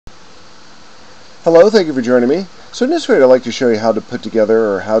Hello, thank you for joining me. So in this video I'd like to show you how to put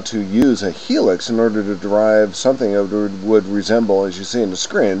together or how to use a helix in order to derive something that would resemble, as you see in the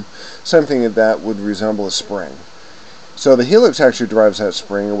screen, something that would resemble a spring. So the helix actually drives that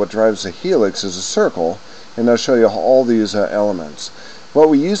spring, and what drives the helix is a circle, and I'll show you all these elements. What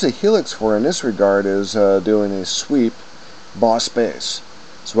we use a helix for in this regard is doing a sweep boss base.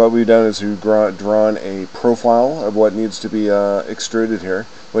 So what we've done is we've drawn a profile of what needs to be extruded here,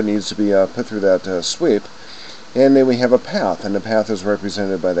 what needs to be put through that sweep, and then we have a path, and the path is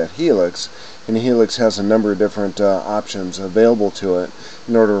represented by that helix, and the helix has a number of different options available to it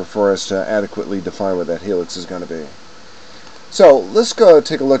in order for us to adequately define what that helix is going to be. So let's go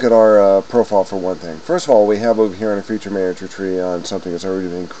take a look at our profile for one thing. First of all, we have over here in a feature manager tree on something that's already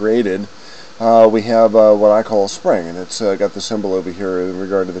been created. We have what I call a spring, and it's got the symbol over here in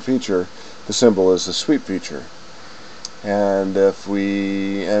regard to the feature. The symbol is the sweep feature. And if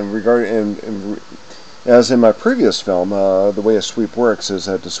we, as in my previous film, the way a sweep works is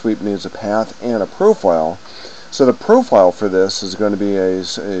that the sweep needs a path and a profile. So the profile for this is going to be a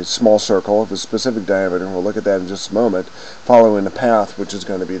small circle of a specific diameter, and we'll look at that in just a moment, following the path, which is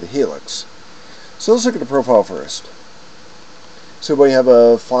going to be the helix. So let's look at the profile first. So we have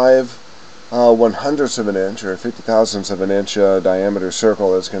a 5/100ths of an inch, or 50,000ths of an inch diameter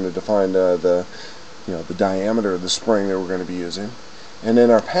circle that's going to define the diameter of the spring that we're going to be using, and then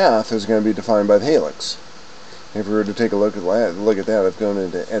our path is going to be defined by the helix. If we were to take a look at that, I've gone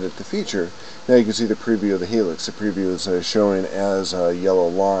in to edit the feature. Now you can see the preview of the helix. The preview is showing as a yellow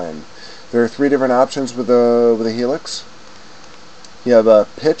line. There are three different options with the helix. You have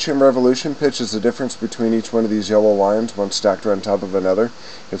pitch and revolution. Pitch is the difference between each one of these yellow lines, one stacked on top of another.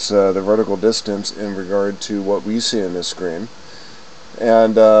 It's the vertical distance in regard to what we see in this screen.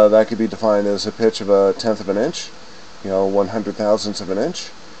 And that could be defined as a pitch of 1/10 of an inch, 100,000ths of an inch,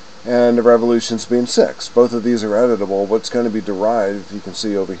 and the revolutions being 6. Both of these are editable. What's going to be derived, you can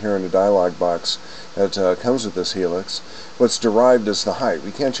see over here in the dialog box that comes with this helix, what's derived is the height.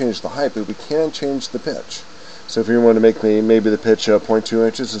 We can't change the height, but we can change the pitch. So if you want to make maybe the pitch 0.2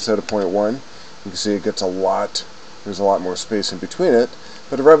 inches instead of 0.1, you can see it gets there's a lot more space in between it,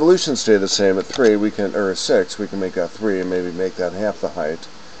 but the revolutions stay the same at 3, or 6, we can make that 3 and maybe make that half the height.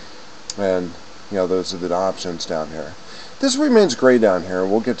 And those are the options down here. This remains gray down here,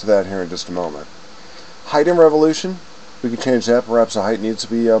 and we'll get to that here in just a moment. Height and revolution, we can change that. Perhaps the height needs to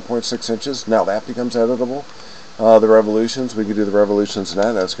be 0.6 inches. Now that becomes editable. The revolutions, we could do the revolutions in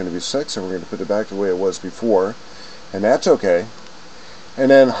that. That's going to be 6, and we're going to put it back the way it was before, and that's okay. And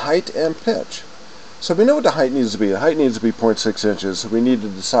then height and pitch. So we know what the height needs to be. The height needs to be 0.6 inches. So we need to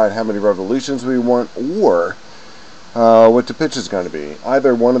decide how many revolutions we want, or what the pitch is going to be.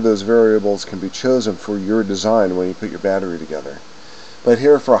 Either one of those variables can be chosen for your design when you put your battery together. But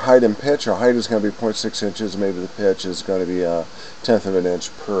here for height and pitch, our height is going to be 0.6 inches. Maybe the pitch is going to be 1/10 of an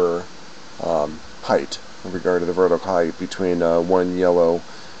inch per height in regard to the vertical height between one yellow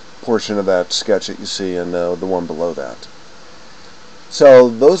portion of that sketch that you see and the one below that. So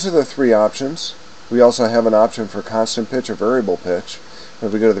those are the three options. We also have an option for constant pitch or variable pitch.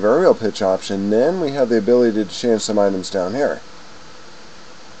 If we go to the variable pitch option, then we have the ability to change some items down here.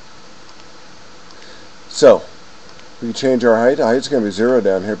 So we can change our height. The height's going to be 0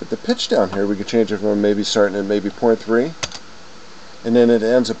 down here, but the pitch down here we can change it from maybe starting at maybe 0.3, and then it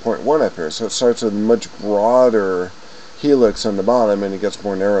ends at 0.1 up here. So it starts with a much broader helix on the bottom, and it gets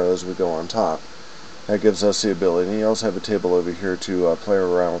more narrow as we go on top. That gives us the ability. You also have a table over here to play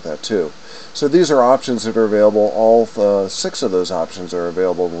around with that too. So these are options that are available. All 6 of those options are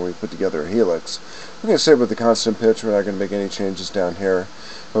available when we put together a helix. We're going to stay with the constant pitch. We're not going to make any changes down here.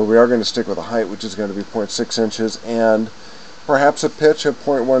 But we are going to stick with a height, which is going to be 0.6 inches, and perhaps a pitch of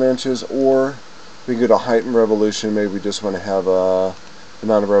 0.1 inches, or we can go to height and revolution. Maybe we just want to have the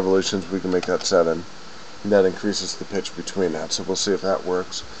amount of revolutions. We can make that 7. And that increases the pitch between that. So we'll see if that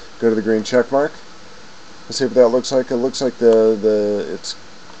works. Go to the green check mark. Let's see what that looks like. It looks like it's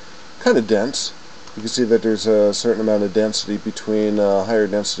kind of dense. You can see that there's a certain amount of density between higher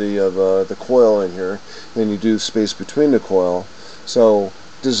density of the coil in here than you do space between the coil. So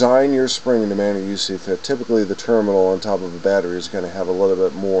design your spring in the manner you see fit. Typically the terminal on top of a battery is going to have a little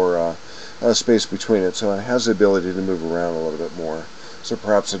bit more space between it, so it has the ability to move around a little bit more. So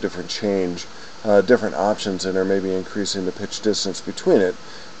perhaps a different change, different options in there, maybe increasing the pitch distance between it,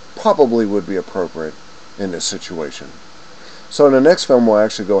 probably would be appropriate in this situation. So in the next film we'll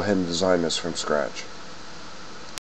actually go ahead and design this from scratch.